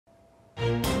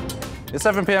It's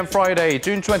 7 p.m. Friday,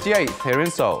 June 28th, here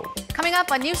in Seoul. Coming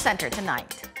up on NEWSCENTER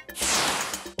tonight.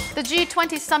 The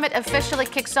G20 summit officially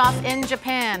kicks off in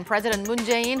Japan. President Moon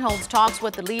Jae-in holds talks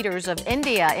with the leaders of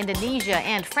India, Indonesia,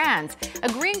 and France,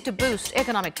 agreeing to boost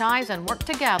economic ties and work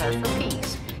together for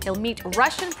peace. He'll meet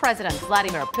Russian President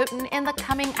Vladimir Putin in the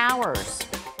coming hours.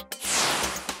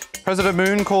 President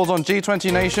Moon calls on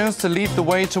G20 nations to lead the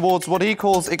way towards what he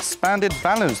calls expanded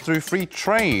balance through free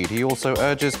trade. He also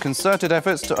urges concerted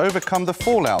efforts to overcome the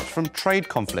fallout from trade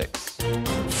conflicts.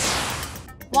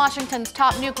 Washington's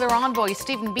top nuclear envoy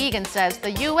Stephen Biegun says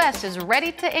the U.S. is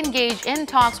ready to engage in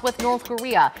talks with North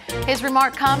Korea. His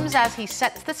remark comes as he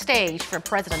sets the stage for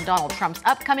President Donald Trump's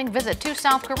upcoming visit to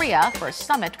South Korea for a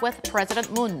summit with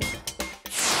President Moon.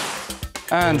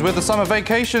 And with the summer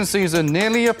vacation season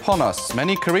nearly upon us,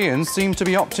 many Koreans seem to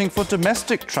be opting for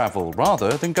domestic travel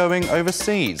rather than going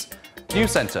overseas.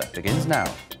 NEWSCENTER begins now.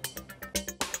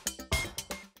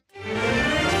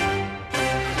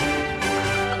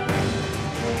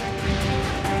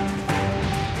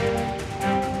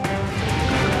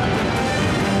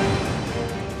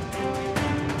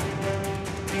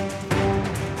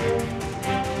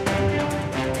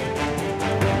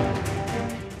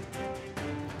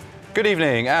 Good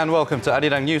evening and welcome to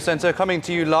Arirang NEWSCENTER, coming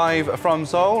to you live from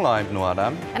Seoul. I'm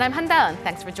Noaram. And I'm Han-daeun.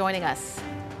 Thanks for joining us.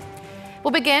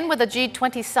 We'll begin with the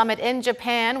G20 summit in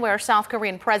Japan, where South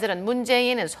Korean President Moon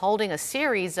Jae-in is holding a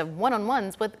series of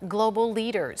one-on-ones with global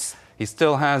leaders. He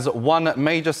still has one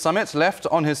major summit left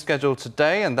on his schedule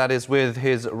today, and that is with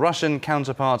his Russian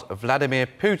counterpart Vladimir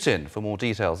Putin. For more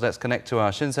details, let's connect to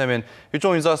our Shin Se-min, who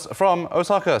joins us from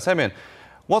Osaka. Se-min,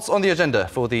 what's on the agenda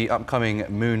for the upcoming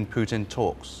Moon-Putin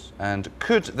talks? And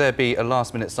could there be a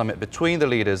last-minute summit between the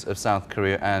leaders of South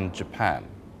Korea and Japan?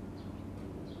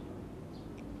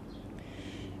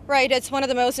 Right, it's one of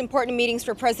the most important meetings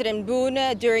for President Moon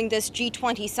during this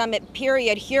G20 summit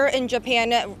period here in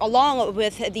Japan, along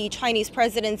with the Chinese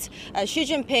President Xi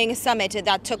Jinping summit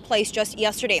that took place just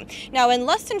yesterday. Now, in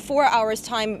less than 4 hours'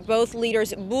 time, both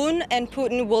leaders Moon and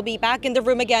Putin will be back in the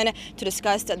room again to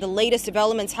discuss the latest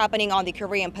developments happening on the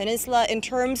Korean Peninsula in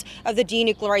terms of the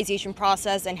denuclearization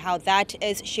process and how that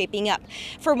is shaping up.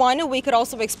 For one, we could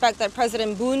also expect that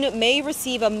President Moon may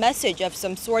receive a message of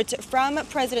some sort from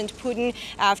President Putin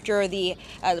after the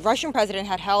Russian president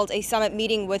had held a summit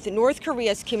meeting with North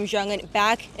Korea's Kim Jong-un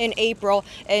back in April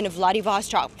in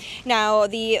Vladivostok. Now,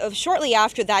 shortly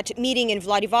after that meeting in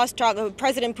Vladivostok,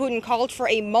 President Putin called for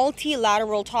a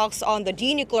multilateral talks on the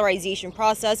denuclearization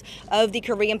process of the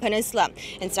Korean Peninsula.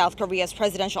 And South Korea's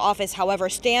presidential office, however,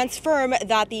 stands firm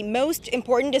that the most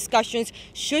important discussions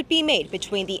should be made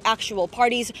between the actual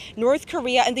parties, North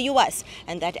Korea and the U.S.,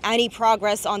 and that any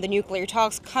progress on the nuclear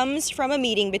talks comes from a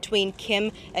meeting between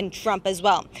Kim and Trump as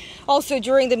well. Also,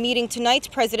 during the meeting tonight,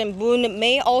 President Moon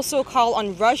may also call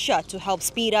on Russia to help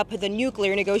speed up the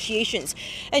nuclear negotiations.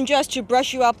 And just to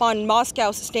brush you up on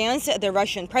Moscow's stance, the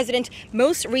Russian president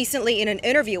most recently in an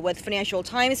interview with Financial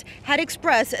Times had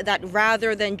expressed that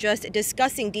rather than just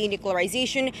discussing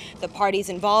denuclearization, the parties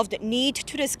involved need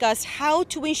to discuss how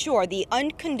to ensure the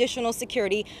unconditional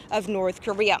security of North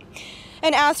Korea.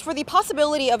 And as for the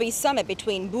possibility of a summit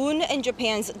between Moon and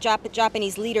Japan's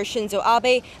Japanese leader Shinzo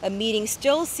Abe, a meeting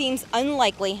still seems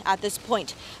unlikely at this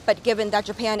point. But given that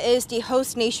Japan is the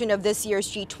host nation of this year's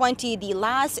G20, the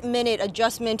last-minute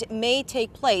adjustment may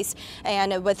take place.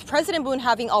 And with President Moon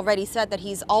having already said that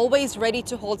he's always ready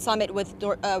to hold summit with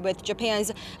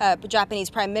Japan's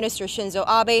Japanese Prime Minister Shinzo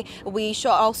Abe, we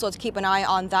should also keep an eye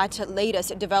on that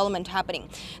latest development happening.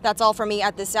 That's all for me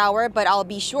at this hour, but I'll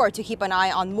be sure to keep an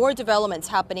eye on more developments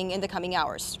happening in the coming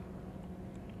hours.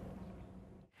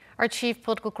 Our chief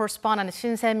political correspondent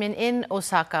Shin Se-min in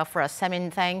Osaka for us.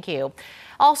 Se-min, thank you.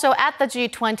 Also at the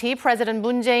G20, President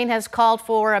Moon Jae-in has called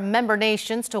for member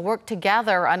nations to work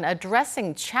together on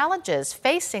addressing challenges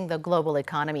facing the global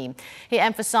economy. He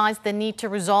emphasized the need to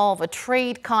resolve a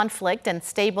trade conflict and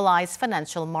stabilize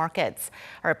financial markets.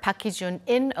 Our Park Hee-jun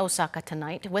in Osaka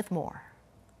tonight with more.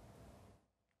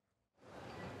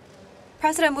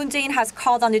 President Moon Jae-in has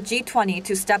called on the G20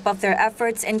 to step up their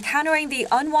efforts in countering the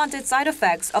unwanted side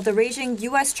effects of the raging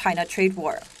U.S.-China trade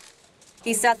war.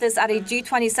 He said this at a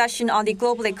G20 session on the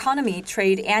global economy,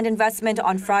 trade and investment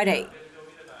on Friday.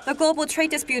 The global trade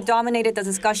dispute dominated the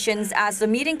discussions as the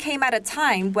meeting came at a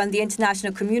time when the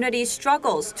international community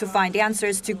struggles to find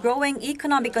answers to growing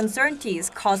economic uncertainties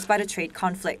caused by the trade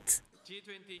conflict.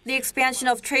 The expansion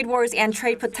of trade wars and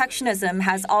trade protectionism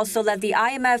has also led the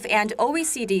IMF and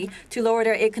OECD to lower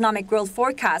their economic growth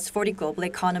forecasts for the global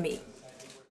economy.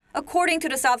 According to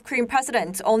the South Korean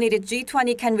president, only the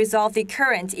G20 can resolve the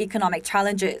current economic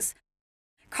challenges.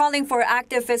 Calling for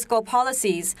active fiscal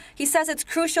policies, he says it's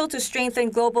crucial to strengthen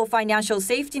global financial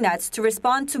safety nets to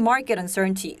respond to market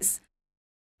uncertainties.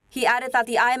 He added that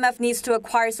the IMF needs to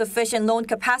acquire sufficient loan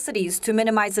capacities to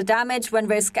minimize the damage when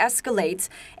risk escalates,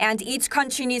 and each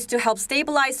country needs to help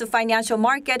stabilize the financial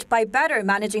market by better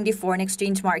managing the foreign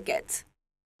exchange market.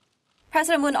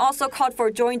 President Moon also called for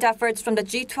joint efforts from the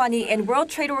G20 in World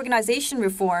Trade Organization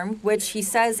reform, which he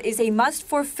says is a must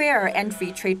for fair and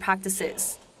free trade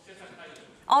practices.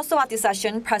 Also at the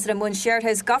session, President Moon shared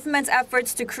his government's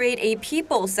efforts to create a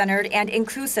people-centered and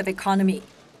inclusive economy.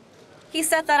 He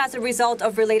said that as a result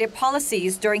of related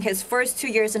policies during his first 2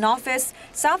 years in office,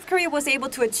 South Korea was able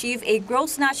to achieve a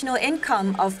gross national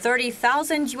income of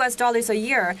 $30,000 a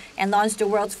year and launched the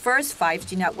world's first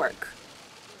 5G network.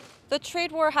 The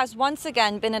trade war has once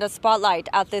again been in the spotlight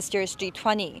at this year's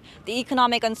G20. The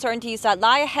economic uncertainties that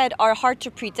lie ahead are hard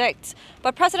to predict,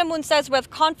 but President Moon says with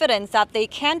confidence that they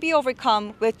can be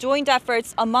overcome with joint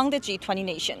efforts among the G20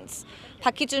 nations.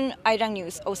 Biegun, Arirang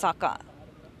News, Osaka.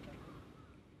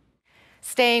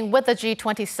 Staying with the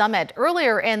G20 summit,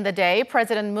 earlier in the day,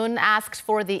 President Moon asked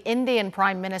for the Indian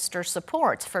Prime Minister's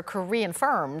support for Korean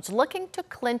firms looking to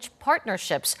clinch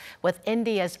partnerships with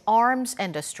India's arms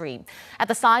industry. At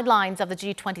the sidelines of the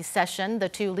G20 session, the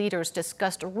two leaders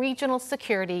discussed regional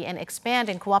security and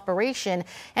expanding cooperation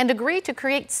and agreed to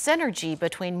create synergy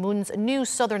between Moon's new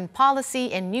Southern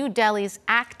policy and New Delhi's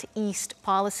Act East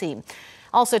policy.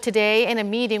 Also today, in a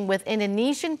meeting with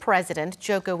Indonesian President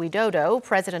Joko Widodo,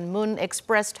 President Moon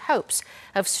expressed hopes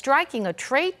of striking a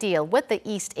trade deal with the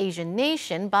East Asian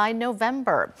nation by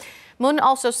November. Moon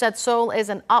also said Seoul is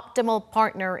an optimal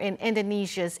partner in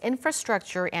Indonesia's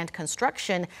infrastructure and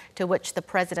construction, to which the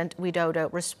President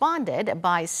Widodo responded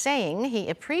by saying he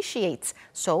appreciates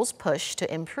Seoul's push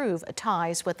to improve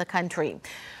ties with the country.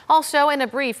 Also, in a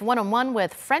brief one-on-one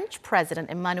with French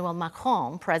President Emmanuel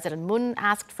Macron, President Moon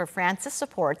asked for France's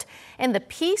support in the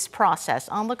peace process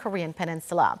on the Korean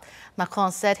Peninsula.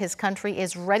 Macron said his country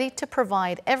is ready to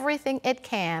provide everything it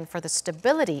can for the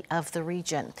stability of the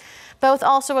region. Both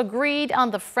also agreed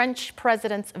on the French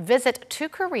president's visit to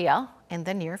Korea in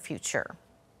the near future.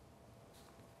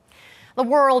 The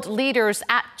world leaders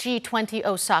at G20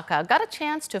 Osaka got a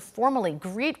chance to formally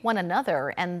greet one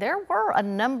another, and there were a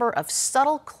number of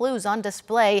subtle clues on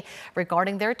display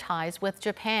regarding their ties with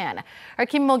Japan. Our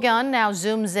Kim Mo-gyun now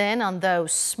zooms in on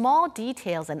those small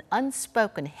details and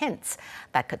unspoken hints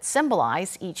that could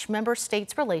symbolize each member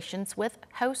state's relations with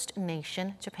host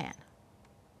nation Japan.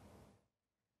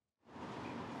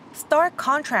 Stark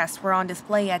contrasts were on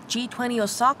display at G20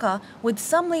 Osaka, with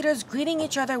some leaders greeting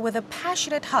each other with a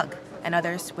passionate hug and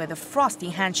others with a frosty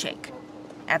handshake.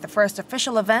 At the first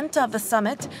official event of the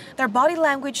summit, their body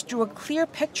language drew a clear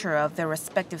picture of their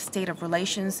respective state of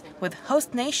relations with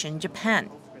host nation Japan.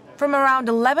 From around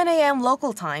 11 a.m.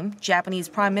 local time, Japanese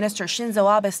Prime Minister Shinzo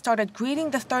Abe started greeting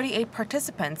the 38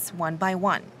 participants one by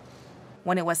one.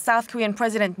 When it was South Korean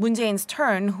President Moon Jae-in's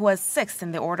turn, who was sixth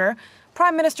in the order,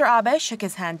 Prime Minister Abe shook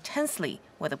his hand tensely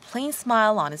with a plain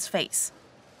smile on his face.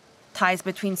 Ties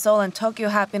between Seoul and Tokyo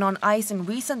have been on ice in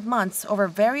recent months over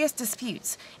various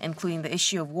disputes, including the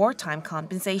issue of wartime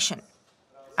compensation.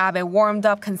 Abe warmed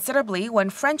up considerably when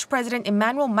French President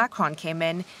Emmanuel Macron came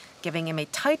in, giving him a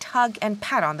tight hug and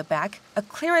pat on the back, a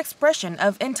clear expression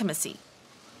of intimacy.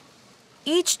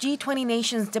 Each G20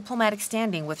 nation's diplomatic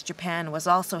standing with Japan was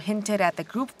also hinted at the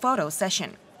group photo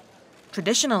session.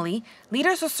 Traditionally,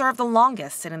 leaders who serve the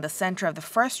longest sit in the center of the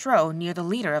first row near the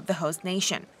leader of the host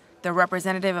nation, the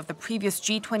representative of the previous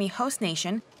G20 host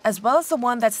nation, as well as the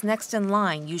one that's next in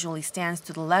line usually stands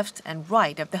to the left and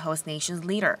right of the host nation's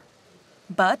leader.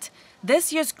 But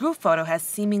this year's group photo has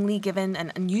seemingly given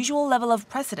an unusual level of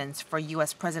precedence for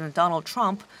U.S. President Donald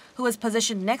Trump, who is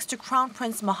positioned next to Crown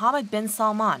Prince Mohammed bin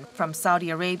Salman from Saudi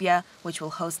Arabia, which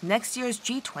will host next year's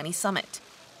G20 summit.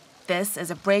 This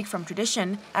is a break from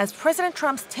tradition, as President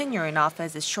Trump's tenure in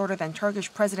office is shorter than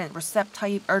Turkish President Recep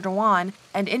Tayyip Erdogan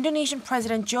and Indonesian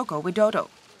President Joko Widodo.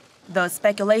 Though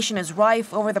speculation is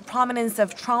rife over the prominence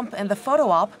of Trump in the photo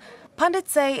op,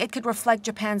 pundits say it could reflect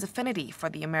Japan's affinity for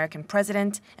the American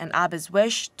president and Abe's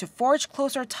wish to forge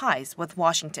closer ties with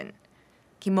Washington.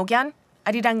 Kim Mo-gyun,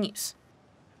 Arirang News.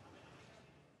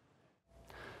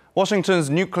 Washington's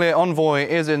nuclear envoy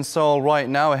is in Seoul right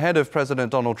now ahead of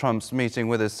President Donald Trump's meeting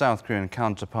with his South Korean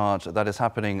counterpart that is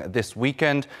happening this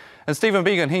weekend. And Stephen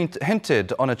Biegun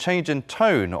hinted on a change in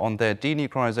tone on their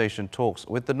denuclearization talks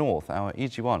with the North. Our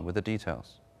EG1 with the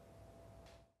details.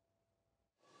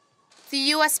 The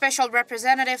U.S. Special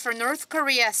Representative for North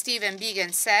Korea, Stephen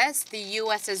Biegun, says the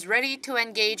U.S. is ready to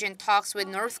engage in talks with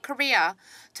North Korea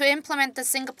to implement the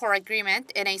Singapore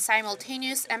Agreement in a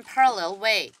simultaneous and parallel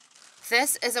way.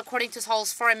 This is according to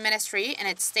Seoul's Foreign Ministry in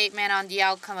its statement on the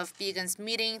outcome of Biegun's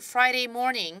meeting Friday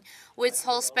morning with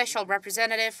Seoul's Special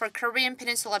Representative for Korean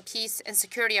Peninsula Peace and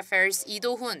Security Affairs, Lee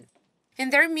Do-hun. In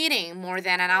their meeting, more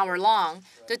than an hour long,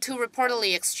 the two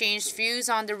reportedly exchanged views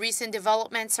on the recent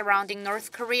developments surrounding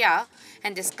North Korea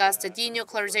and discussed the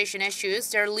denuclearization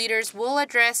issues their leaders will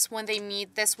address when they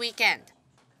meet this weekend.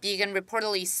 Biegun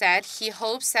reportedly said he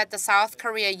hopes that the South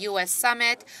Korea-U.S.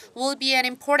 summit will be an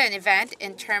important event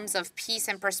in terms of peace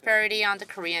and prosperity on the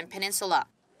Korean peninsula.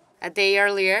 A day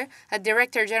earlier, a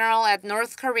director general at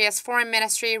North Korea's foreign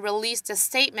ministry released a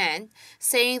statement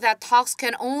saying that talks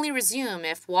can only resume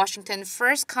if Washington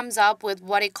first comes up with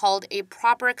what it called a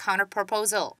proper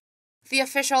counterproposal. The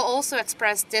official also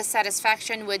expressed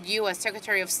dissatisfaction with U.S.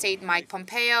 Secretary of State Mike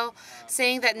Pompeo,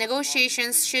 saying that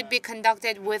negotiations should be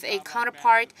conducted with a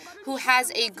counterpart who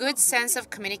has a good sense of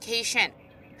communication.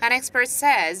 An expert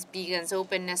says Biegun's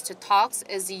openness to talks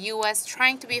is the U.S.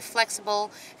 trying to be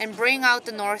flexible and bring out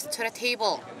the North to the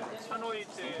table.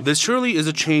 This surely is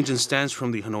a change in stance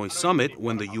from the Hanoi summit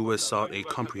when the U.S. sought a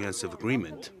comprehensive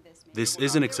agreement. This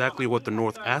isn't exactly what the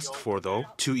North asked for, though,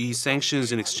 to ease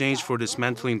sanctions in exchange for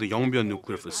dismantling the Yongbyon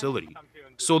nuclear facility.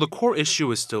 So the core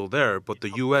issue is still there, but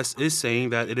the U.S. is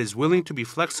saying that it is willing to be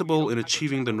flexible in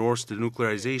achieving the North's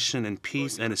denuclearization and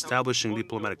peace and establishing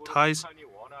diplomatic ties,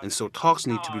 and so talks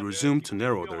need to be resumed to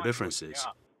narrow their differences.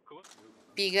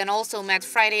 Biegun also met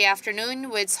Friday afternoon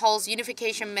with Seoul's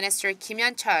Unification Minister Kim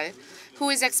Yeon-chol,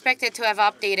 who is expected to have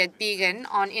updated Biegun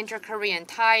on inter-Korean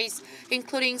ties,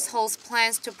 including Seoul's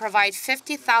plans to provide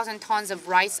 50,000 tons of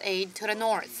rice aid to the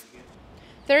North.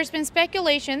 There's been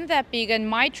speculation that Biegun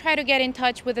might try to get in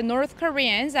touch with the North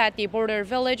Koreans at the border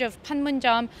village of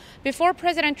Panmunjom before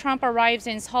President Trump arrives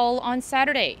in Seoul on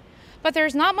Saturday. But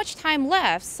there's not much time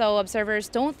left, so observers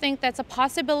don't think that's a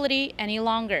possibility any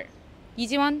longer.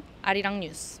 이지원, Arirang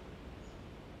News.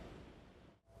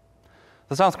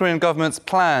 The South Korean government's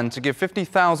plan to give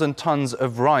 50,000 tons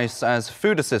of rice as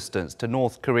food assistance to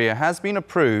North Korea has been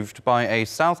approved by a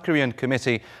South Korean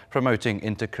committee promoting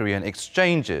inter-Korean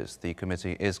exchanges. The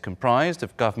committee is comprised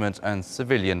of government and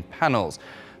civilian panels.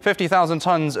 50,000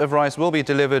 tons of rice will be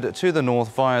delivered to the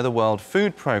North via the World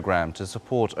Food Programme to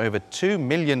support over 2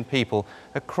 million people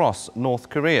across North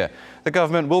Korea. The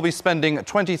government will be spending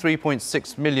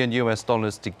 $23.6 million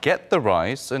to get the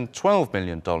rice and $12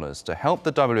 million to help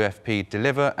the WFP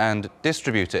deliver and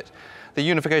distribute it. The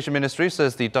Unification Ministry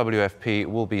says the WFP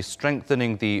will be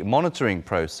strengthening the monitoring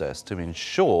process to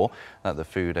ensure that the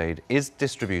food aid is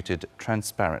distributed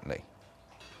transparently.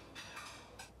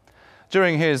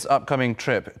 During his upcoming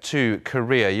trip to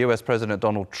Korea, US President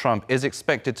Donald Trump is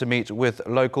expected to meet with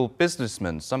local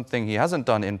businessmen, something he hasn't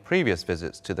done in previous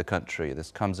visits to the country.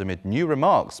 This comes amid new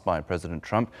remarks by President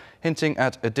Trump hinting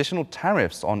at additional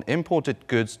tariffs on imported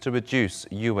goods to reduce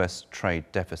US trade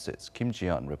deficits. Kim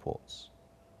Ji-yeon reports.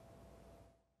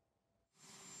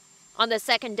 On the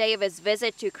second day of his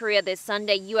visit to Korea this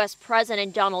Sunday, U.S.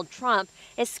 President Donald Trump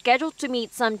is scheduled to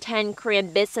meet some 10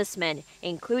 Korean businessmen,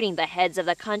 including the heads of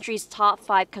the country's top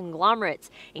 5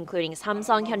 conglomerates, including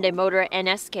Samsung, Hyundai Motor, and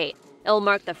SK. It'll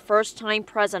mark the first time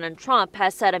President Trump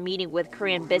has set a meeting with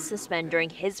Korean businessmen during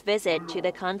his visit to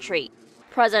the country.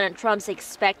 President Trump's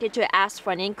expected to ask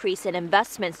for an increase in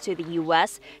investments to the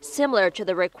U.S., similar to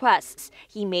the requests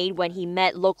he made when he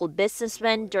met local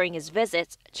businessmen during his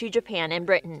visits to Japan and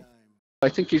Britain. I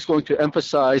think he's going to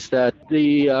emphasize that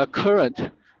the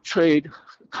current trade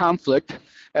conflict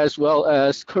as well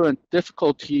as current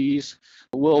difficulties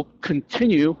will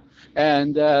continue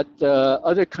and that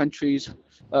other countries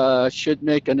should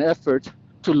make an effort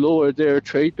to lower their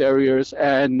trade barriers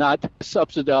and not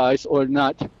subsidize or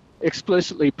not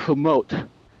explicitly promote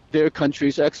their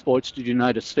country's exports to the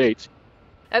United States.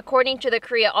 According to the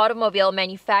Korea Automobile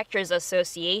Manufacturers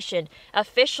Association,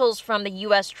 officials from the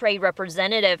U.S. Trade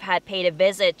Representative had paid a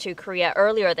visit to Korea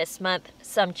earlier this month,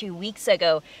 some 2 weeks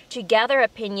ago, to gather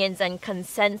opinions and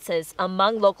consensus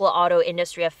among local auto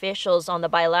industry officials on the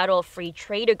bilateral free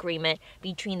trade agreement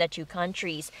between the two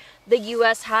countries. The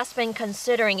U.S. has been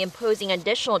considering imposing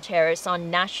additional tariffs on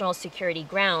national security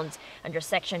grounds under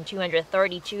Section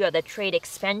 232 of the Trade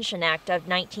Expansion Act of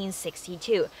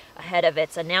 1962, ahead of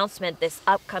its announcement this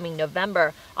upcoming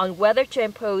November on whether to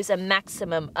impose a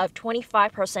maximum of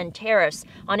 25% tariffs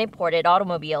on imported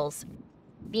automobiles.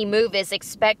 The move is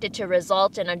expected to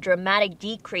result in a dramatic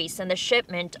decrease in the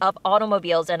shipment of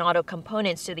automobiles and auto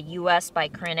components to the U.S. by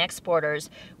Korean exporters,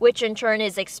 which in turn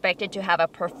is expected to have a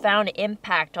profound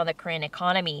impact on the Korean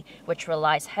economy, which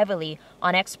relies heavily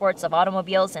on exports of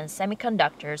automobiles and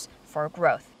semiconductors for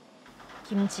growth.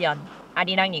 Kim Ji-yeon,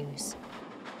 Arirang News.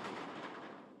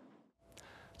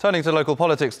 Turning to local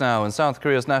politics now, and South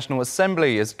Korea's National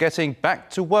Assembly is getting back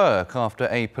to work after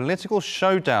a political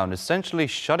showdown essentially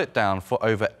shut it down for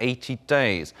over 80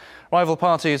 days. Rival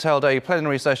parties held a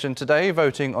plenary session today,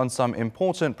 voting on some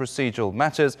important procedural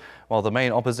matters, while the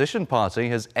main opposition party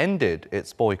has ended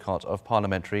its boycott of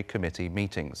parliamentary committee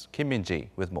meetings. Kim Min-ji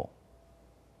with more.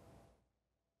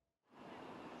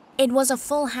 It was a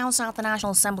full house at the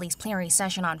National Assembly's plenary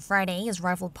session on Friday as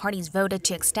rival parties voted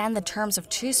to extend the terms of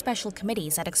two special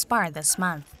committees that expired this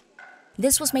month.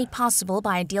 This was made possible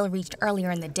by a deal reached earlier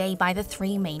in the day by the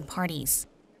three main parties.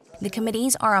 The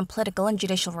committees are on political and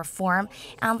judicial reform,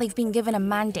 and they've been given a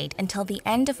mandate until the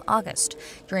end of August,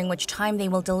 during which time they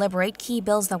will deliberate key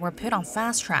bills that were put on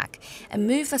fast track, a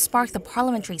move that sparked the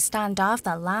parliamentary standoff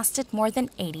that lasted more than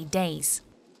 80 days.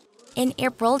 In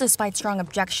April, despite strong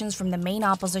objections from the main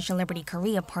opposition Liberty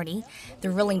Korea Party, the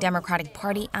ruling Democratic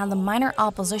Party, and the minor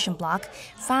opposition bloc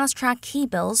fast-tracked key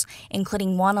bills,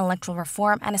 including one on electoral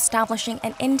reform and establishing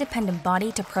an independent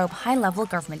body to probe high-level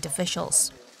government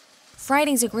officials.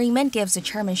 Friday's agreement gives the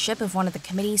chairmanship of one of the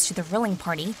committees to the ruling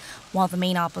party, while the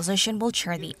main opposition will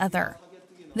chair the other.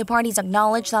 The parties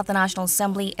acknowledge that the National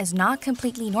Assembly is not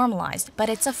completely normalized, but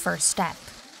it's a first step.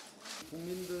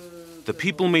 The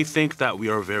people may think that we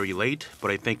are very late,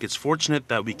 but I think it's fortunate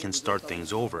that we can start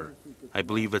things over. I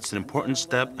believe it's an important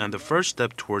step and the first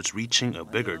step towards reaching a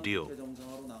bigger deal.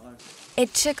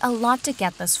 It took a lot to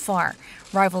get this far.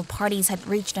 Rival parties had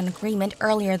reached an agreement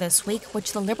earlier this week,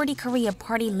 which the Liberty Korea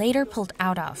Party later pulled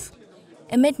out of.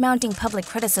 Amid mounting public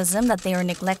criticism that they are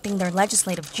neglecting their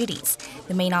legislative duties,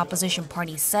 the main opposition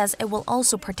party says it will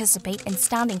also participate in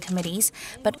standing committees,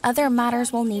 but other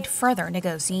matters will need further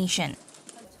negotiation.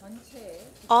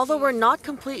 Although we're not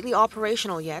completely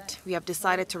operational yet, we have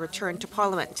decided to return to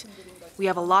Parliament. We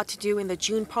have a lot to do in the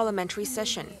June parliamentary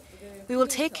session. We will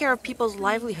take care of people's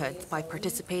livelihoods by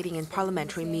participating in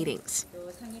parliamentary meetings.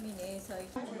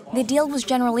 The deal was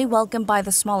generally welcomed by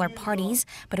the smaller parties,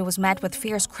 but it was met with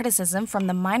fierce criticism from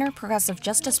the minor Progressive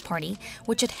Justice Party,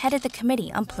 which had headed the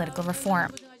Committee on Political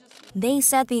Reform. They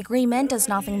said the agreement does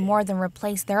nothing more than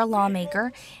replace their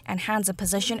lawmaker and hands a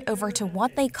position over to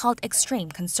what they called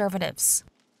extreme conservatives.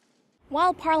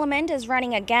 While Parliament is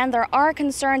running again, there are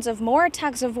concerns of more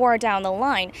tugs of war down the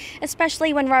line,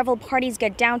 especially when rival parties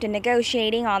get down to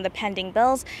negotiating on the pending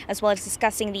bills, as well as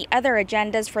discussing the other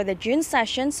agendas for the June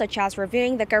session, such as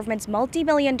reviewing the government's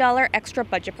multi-billion-dollar extra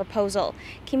budget proposal.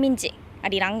 Kim Min-ji,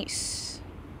 Arirang News.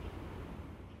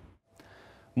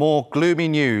 More gloomy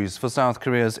news for South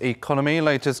Korea's economy.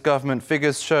 Latest government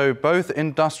figures show both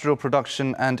industrial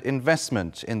production and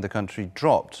investment in the country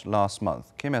dropped last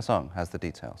month. Kim Hye-sung has the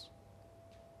details.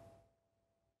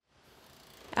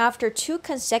 After 2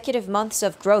 consecutive months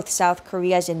of growth, South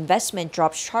Korea's investment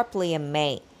dropped sharply in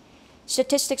May.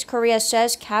 Statistics Korea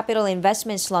says capital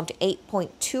investment slumped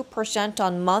 8.2%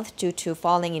 on month due to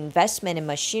falling investment in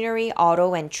machinery,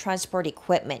 auto, and transport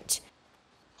equipment.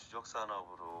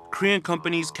 Korean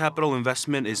companies' capital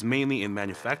investment is mainly in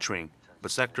manufacturing,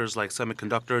 but sectors like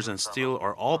semiconductors and steel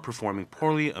are all performing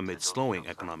poorly amid slowing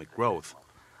economic growth.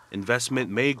 Investment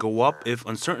may go up if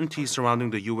uncertainties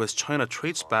surrounding the U.S.-China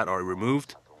trade spat are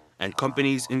removed, and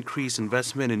companies increase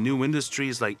investment in new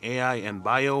industries like AI and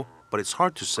bio, but it's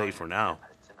hard to say for now.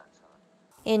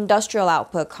 Industrial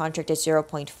output contracted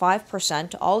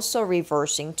 0.5%, also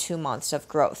reversing 2 months of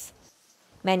growth.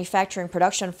 Manufacturing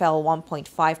production fell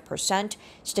 1.5%.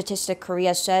 Statistics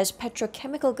Korea says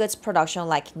petrochemical goods production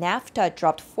like naphtha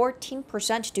dropped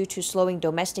 14% due to slowing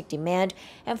domestic demand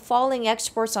and falling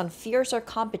exports on fiercer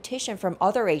competition from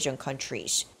other Asian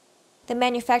countries. The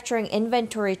manufacturing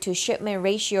inventory to shipment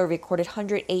ratio recorded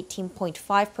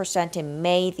 118.5% in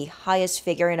May, the highest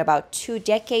figure in about 2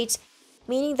 decades,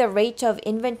 meaning the rate of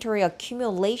inventory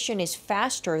accumulation is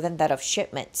faster than that of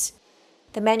shipments.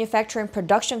 The manufacturing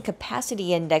production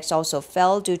capacity index also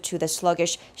fell due to the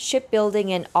sluggish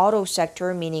shipbuilding and auto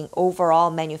sector, meaning overall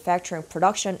manufacturing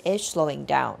production is slowing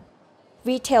down.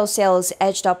 Retail sales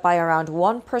edged up by around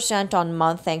 1% on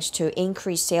month thanks to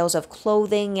increased sales of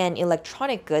clothing and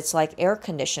electronic goods like air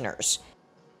conditioners.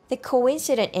 The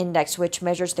coincident index, which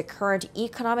measures the current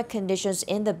economic conditions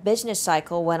in the business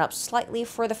cycle, went up slightly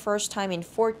for the first time in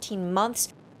 14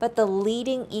 months, but the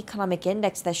leading economic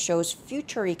index that shows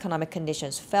future economic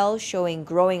conditions fell, showing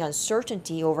growing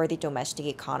uncertainty over the domestic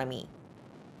economy.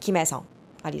 Kim Hye-sung,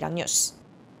 Arirang News.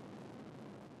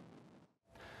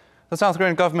 The South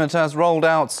Korean government has rolled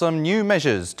out some new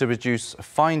measures to reduce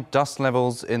fine dust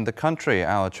levels in the country.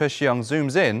 Our Choi Si-young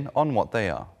zooms in on what they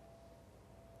are.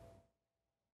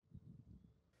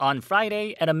 On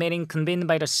Friday, at a meeting convened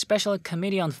by the Special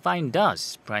Committee on Fine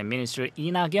Dust, Prime Minister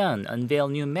Lee Na-kyun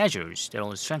unveiled new measures that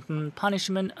will strengthen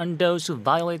punishment on those who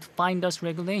violate fine dust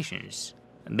regulations.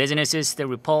 Businesses that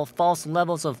report false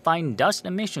levels of fine dust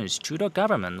emissions to the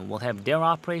government will have their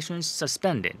operations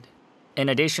suspended. In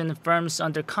addition, firms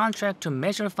under contract to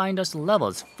measure fine dust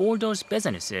levels for those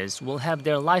businesses will have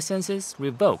their licenses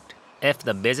revoked. If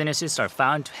the businesses are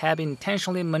found to have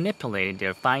intentionally manipulated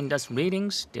their fine dust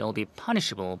readings, they will be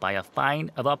punishable by a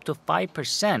fine of up to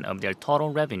 5% of their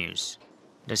total revenues.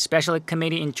 The Special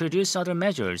Committee introduced other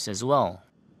measures as well.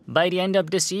 By the end of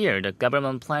this year, the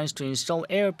government plans to install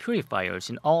air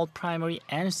purifiers in all primary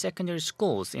and secondary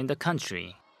schools in the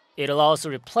country. It'll also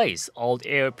replace old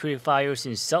air purifiers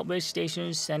in subway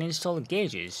stations and install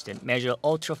gauges that measure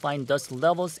ultrafine dust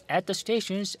levels at the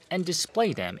stations and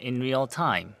display them in real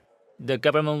time. The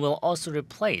government will also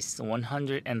replace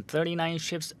 139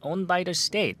 ships owned by the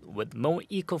state with more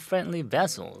eco-friendly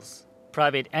vessels.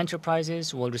 Private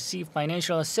enterprises will receive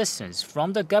financial assistance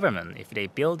from the government if they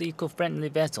build eco-friendly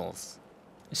vessels.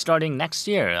 Starting next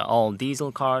year, all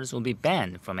diesel cars will be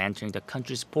banned from entering the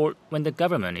country's port when the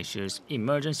government issues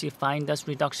emergency fine dust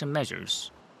reduction measures.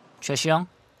 Choi Si-young,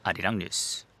 Arirang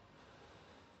News.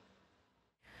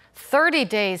 30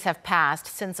 days have passed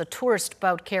since a tourist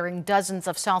boat carrying dozens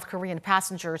of South Korean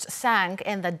passengers sank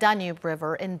in the Danube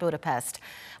River in Budapest.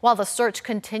 While the search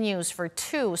continues for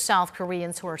 2 South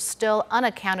Koreans who are still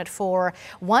unaccounted for,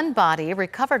 one body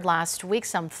recovered last week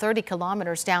some 30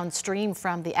 kilometers downstream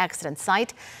from the accident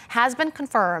site has been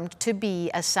confirmed to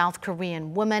be a South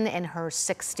Korean woman in her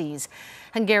 60s.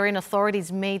 Hungarian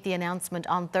authorities made the announcement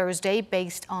on Thursday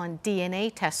based on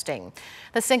DNA testing.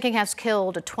 The sinking has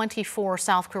killed 24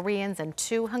 South Koreans and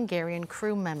 2 Hungarian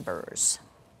crew members.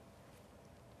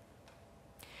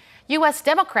 U.S.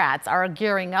 Democrats are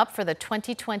gearing up for the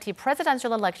 2020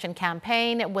 presidential election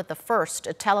campaign with the first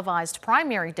televised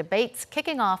primary debates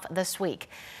kicking off this week.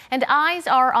 And eyes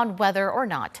are on whether or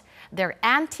not their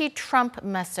anti-Trump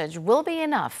message will be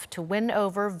enough to win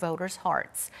over voters'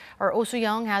 hearts. Our Oh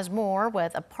Soo-young has more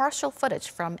with a partial footage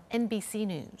from NBC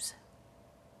News.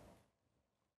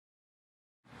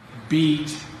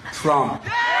 Beat Trump.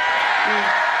 Beat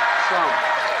Trump.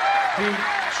 Beat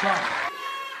Trump.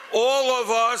 All of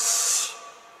us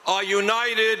are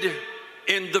united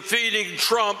in defeating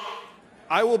Trump.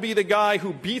 I will be the guy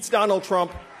who beats Donald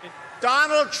Trump.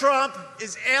 Donald Trump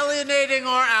is alienating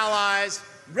our allies,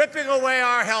 ripping away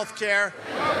our health care.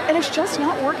 And it's just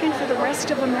not working for the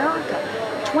rest of America.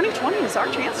 2020 is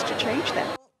our chance to change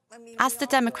that. As the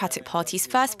Democratic Party's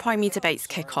first primary debates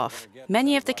kick off,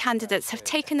 many of the candidates have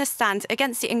taken a stand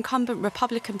against the incumbent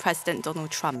Republican President Donald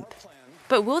Trump.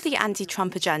 But will the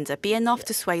anti-Trump agenda be enough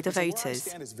to sway the voters?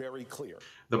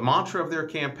 The mantra of their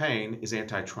campaign is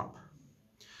anti-Trump.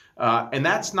 And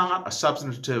that's not a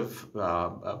substantive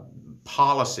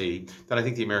policy that I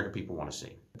think the American people want to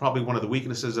see. Probably one of the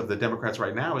weaknesses of the Democrats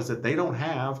right now is that they don't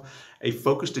have a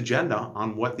focused agenda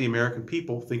on what the American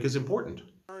people think is important.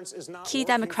 Key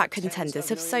Democrat contenders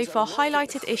have so far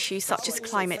highlighted issues such as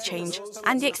climate change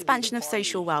and the expansion of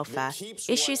social welfare,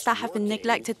 issues that have been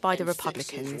neglected by the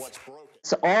Republicans.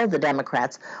 So all the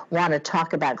Democrats want to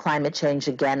talk about climate change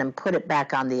again and put it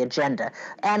back on the agenda.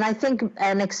 And I think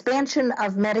an expansion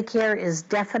of Medicare is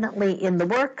definitely in the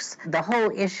works. The whole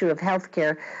issue of health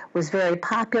care was very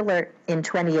popular in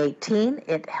 2018.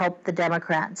 It helped the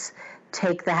Democrats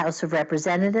take the House of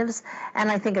Representatives, and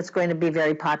I think it's going to be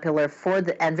very popular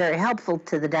and very helpful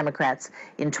to the Democrats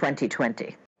in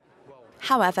 2020.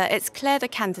 However, it's clear the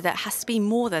candidate has to be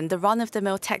more than the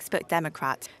run-of-the-mill textbook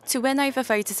Democrat to win over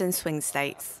voters in swing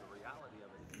states.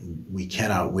 We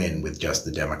cannot win with just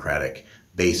the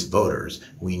Democratic-based voters.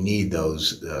 We need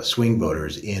those swing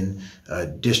voters in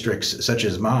districts such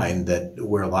as mine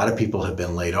where a lot of people have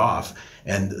been laid off,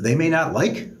 and they may not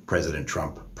like President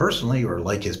Trump personally or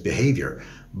like his behavior,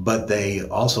 but they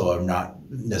also are not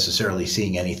necessarily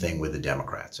seeing anything with the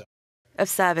Democrats.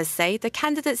 Observers say the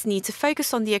candidates need to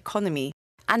focus on the economy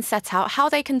and set out how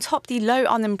they can top the low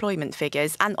unemployment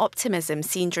figures and optimism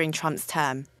seen during Trump's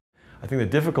term. I think the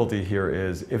difficulty here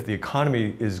is if the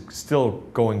economy is still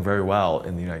going very well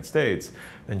in the United States,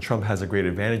 then Trump has a great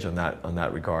advantage on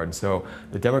that regard. And so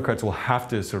the Democrats will have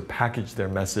to sort of package their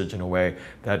message in a way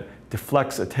that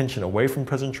deflects attention away from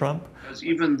President Trump. Because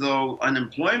even though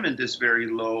unemployment is very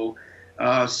low,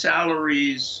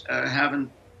 salaries haven't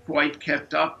quite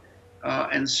kept up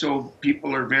and so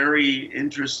people are very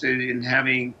interested in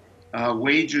having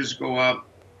wages go up.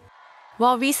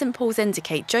 While recent polls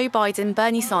indicate Joe Biden,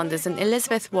 Bernie Sanders and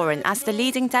Elizabeth Warren as the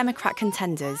leading Democrat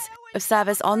contenders,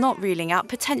 observers are not ruling out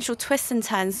potential twists and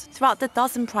turns throughout the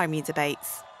dozen primary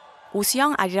debates. Oh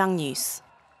Soo-young, Arirang News.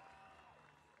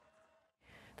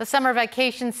 The summer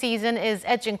vacation season is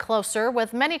edging closer,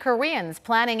 with many Koreans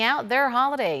planning out their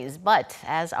holidays. But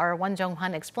as our Won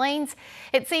Jong-han explains,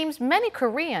 it seems many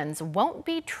Koreans won't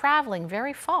be traveling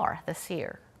very far this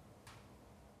year.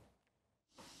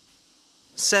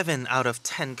 7 out of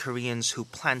 10 Koreans who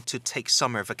plan to take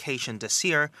summer vacation this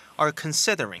year are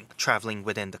considering traveling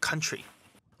within the country.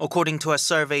 According to a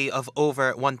survey of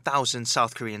over 1,000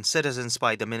 South Korean citizens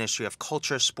by the Ministry of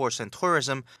Culture, Sports and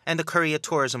Tourism and the Korea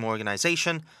Tourism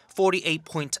Organization,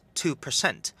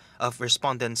 48.2% of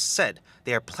respondents said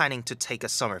they are planning to take a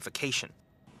summer vacation.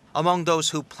 Among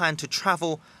those who plan to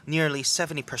travel, nearly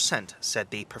 70% said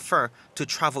they prefer to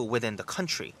travel within the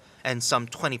country, and some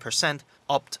 20%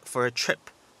 opt for a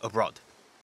trip abroad.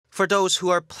 For those who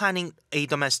are planning a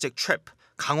domestic trip,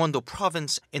 Gangwon-do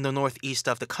province in the northeast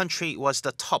of the country was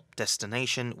the top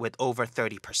destination with over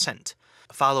 30%,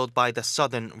 followed by the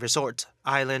southern resort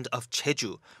island of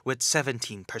Jeju with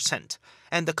 17%,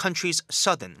 and the country's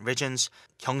southern regions,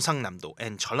 Gyeongsangnam-do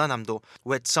and Jeollanam-do,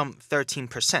 with some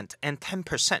 13% and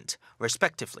 10%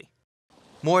 respectively.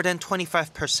 More than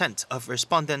 25% of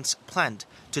respondents planned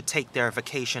to take their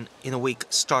vacation in a week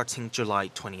starting July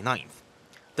 29th.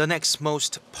 The next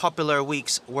most popular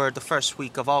weeks were the first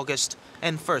week of August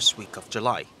and first week of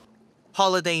July.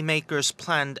 Holiday makers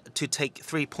planned to take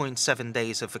 3.7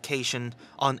 days of vacation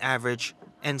on average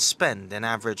and spend an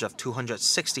average of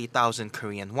 260,000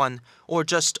 Korean won, or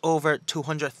just over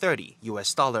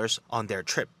 $230 on their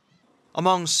trip.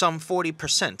 Among some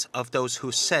 40% of those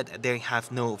who said they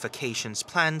have no vacations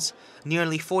plans,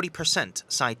 nearly 40%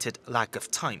 cited lack of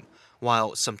time,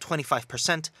 while some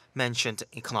 25% mentioned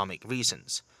economic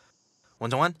reasons. Won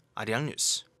Jong-han, Arirang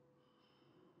News.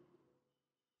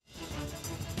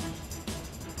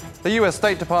 The US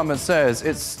State Department says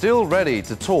it's still ready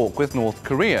to talk with North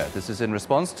Korea. This is in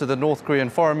response to the North Korean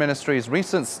Foreign Ministry's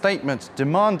recent statement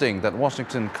demanding that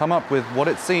Washington come up with what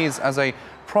it sees as a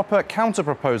proper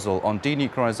counter-proposal on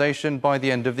denuclearization by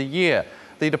the end of the year.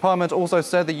 The department also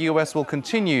said the US will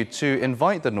continue to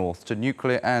invite the North to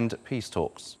nuclear and peace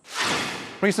talks.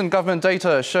 Recent government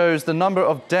data shows the number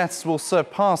of deaths will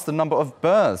surpass the number of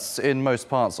births in most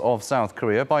parts of South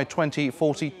Korea by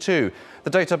 2042. The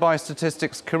data by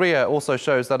Statistics Korea also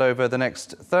shows that over the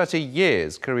next 30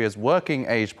 years, Korea's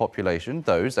working-age population,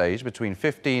 those aged between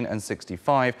 15 and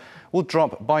 65, will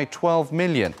drop by 12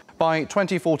 million. By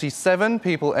 2047,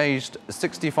 people aged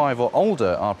 65 or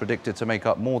older are predicted to make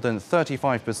up more than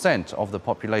 35% of the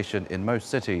population in most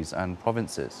cities and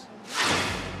provinces.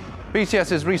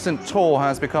 BTS's recent tour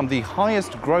has become the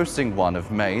highest-grossing one of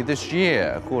May this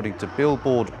year. According to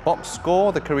Billboard Box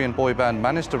Score, the Korean boy band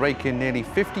managed to rake in nearly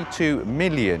 $52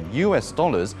 million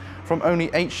from only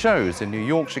 8 shows in New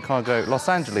York, Chicago, Los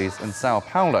Angeles and Sao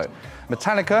Paulo.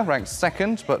 Metallica ranked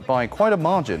second, but by quite a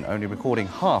margin, only recording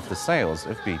half the sales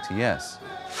of BTS.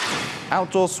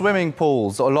 Outdoor swimming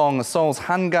pools along Seoul's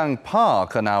Hangang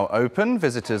Park are now open.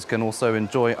 Visitors can also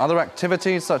enjoy other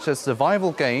activities such as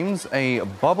survival games, a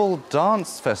bubble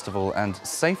dance festival and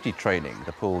safety training.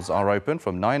 The pools are open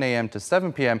from 9 a.m. to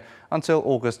 7 p.m. until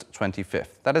August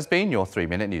 25th. That has been your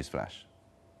 3-minute news flash.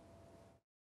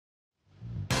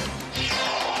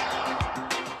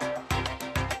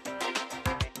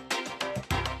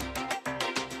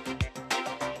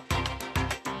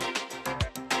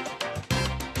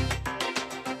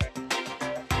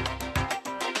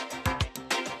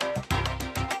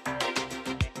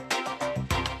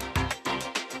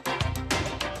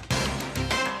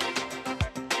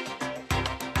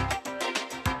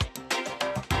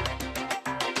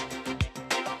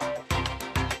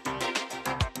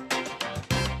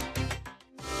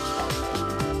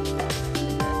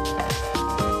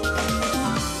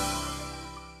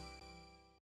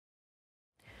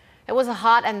 It was a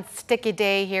hot and sticky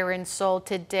day here in Seoul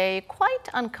today. Quite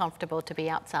uncomfortable to be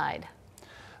outside.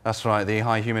 That's right. The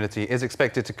high humidity is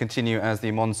expected to continue as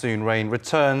the monsoon rain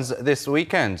returns this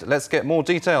weekend. Let's get more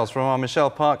details from our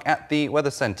Michelle Park at the Weather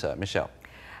Center. Michelle.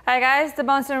 Hi guys, the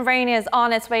monsoon rain is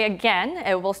on its way again.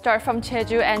 It will start from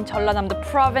Jeju and Jeollanam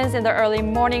province in the early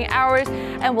morning hours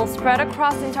and will spread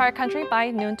across the entire country by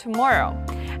noon tomorrow.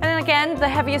 And then again, the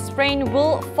heaviest rain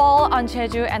will fall on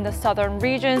Jeju and the southern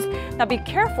regions. Now be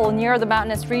careful near the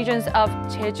mountainous regions of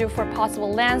Jeju for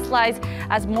possible landslides,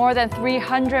 as more than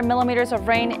 300 millimeters of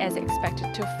rain is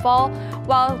expected to fall,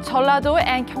 while Jeollado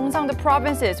and Gyeongsang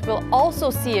provinces will also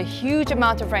see a huge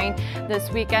amount of rain this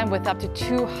weekend with up to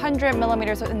 200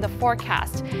 millimeters in the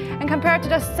forecast. And compared to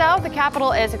the south, the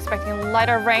capital is expecting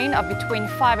lighter rain of between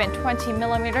 5 and 20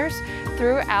 millimeters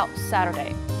throughout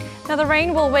Saturday. Now the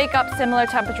rain will wake up similar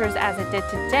temperatures as it did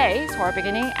today, so we're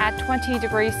beginning at 20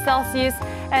 degrees Celsius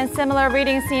and similar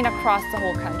readings seen across the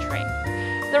whole country.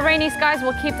 The rainy skies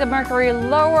will keep the mercury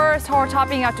lower, so we're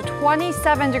topping out to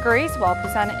 27 degrees, while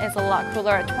Busan is a lot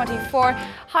cooler at 24,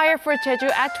 higher for Jeju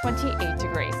at 28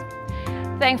 degrees.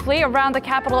 Thankfully, around the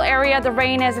capital area, the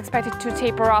rain is expected to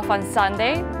taper off on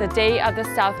Sunday, the day of the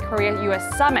South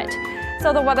Korea-US summit,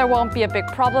 so the weather won't be a big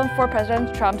problem for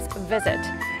President Trump's visit.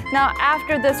 Now,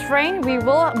 after this rain, we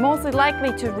will mostly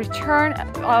likely to return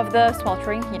of the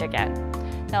sweltering heat again.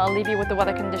 Now, I'll leave you with the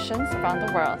weather conditions around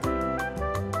the world.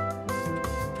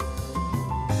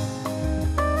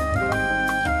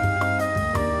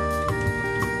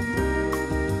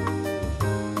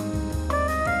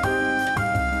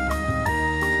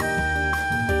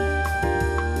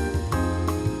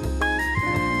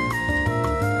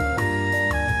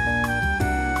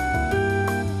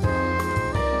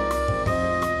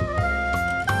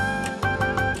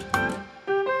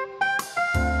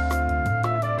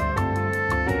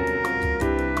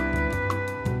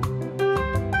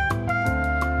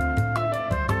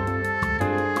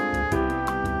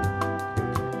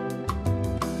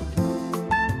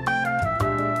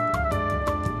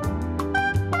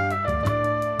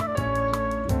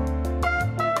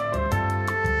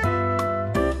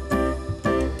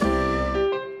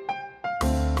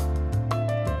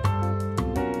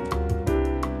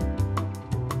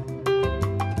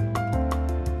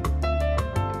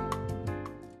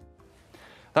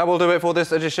 That will do it for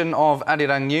this edition of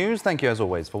Arirang News. Thank you as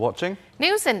always for watching.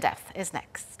 News in Depth is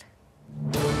next.